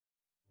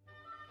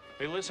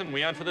Hey, listen,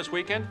 we on for this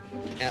weekend?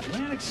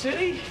 Atlantic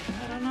City?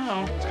 I don't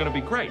know. It's gonna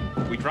be great.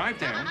 We drive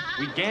down,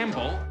 we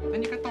gamble,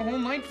 then you got the whole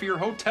night for your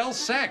hotel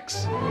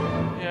sex.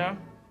 Yeah.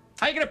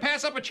 How you gonna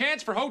pass up a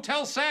chance for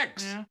hotel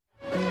sex? Yeah.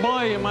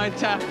 Boy, am I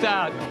tapped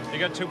out. You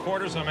got 2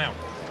 quarters, I'm out.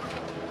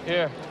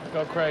 Here,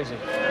 go crazy.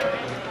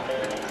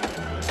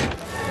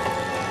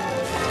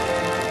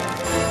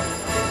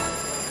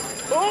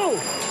 Oh!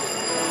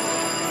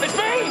 It's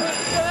me!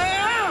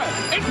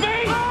 It's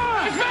me!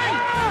 It's me!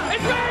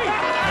 It's me!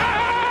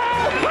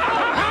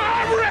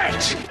 I'm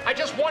rich! I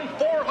just won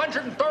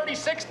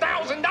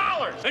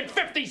 $436,000 and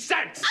 50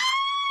 cents!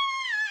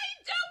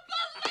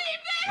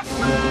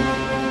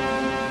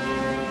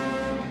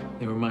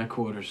 They were my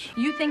quarters.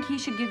 You think he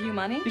should give you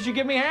money? You should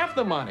give me half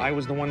the money. I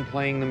was the one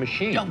playing the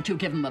machine. Don't you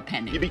give him a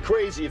penny. You'd be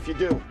crazy if you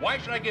do. Why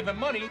should I give him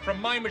money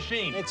from my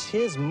machine? It's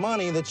his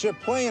money that you're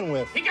playing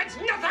with. He gets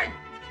nothing!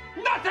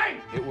 Nothing!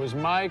 It was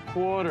my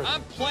quarter.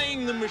 I'm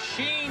playing the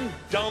machine,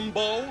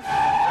 Dumbo.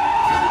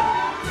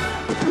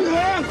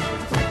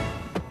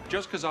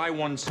 Just because I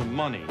won some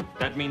money,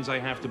 that means I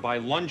have to buy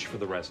lunch for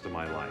the rest of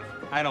my life.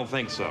 I don't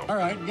think so. All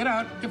right, get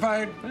out. You're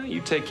fired. Well, you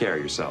take care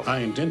of yourself. I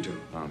intend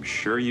to. I'm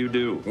sure you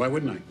do. Why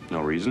wouldn't I? No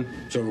reason.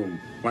 So,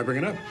 why bring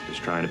it up?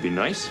 Just trying to be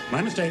nice.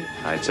 My mistake.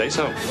 I'd say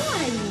so. Oh,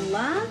 I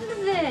love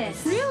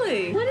this.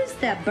 Really? What is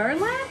that,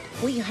 burlap?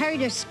 We heard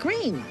her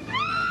scream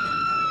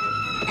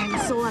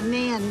and saw a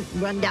man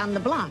run down the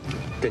block.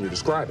 Can you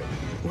describe it?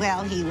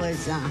 Well, he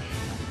was,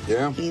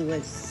 Yeah? he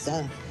was,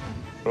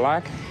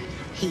 Black?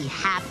 he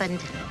happened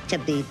to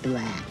be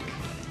black.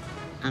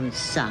 I'm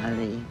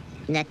sorry.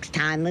 Next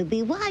time it'll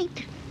be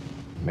white.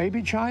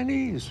 Maybe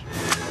Chinese.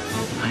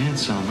 Hi, Aunt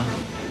Selma.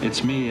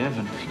 It's me,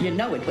 Evan. You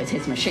know it was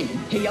his machine.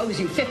 He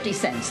owes you 50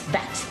 cents.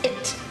 That's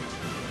it.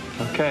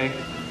 Okay,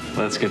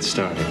 let's get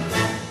started.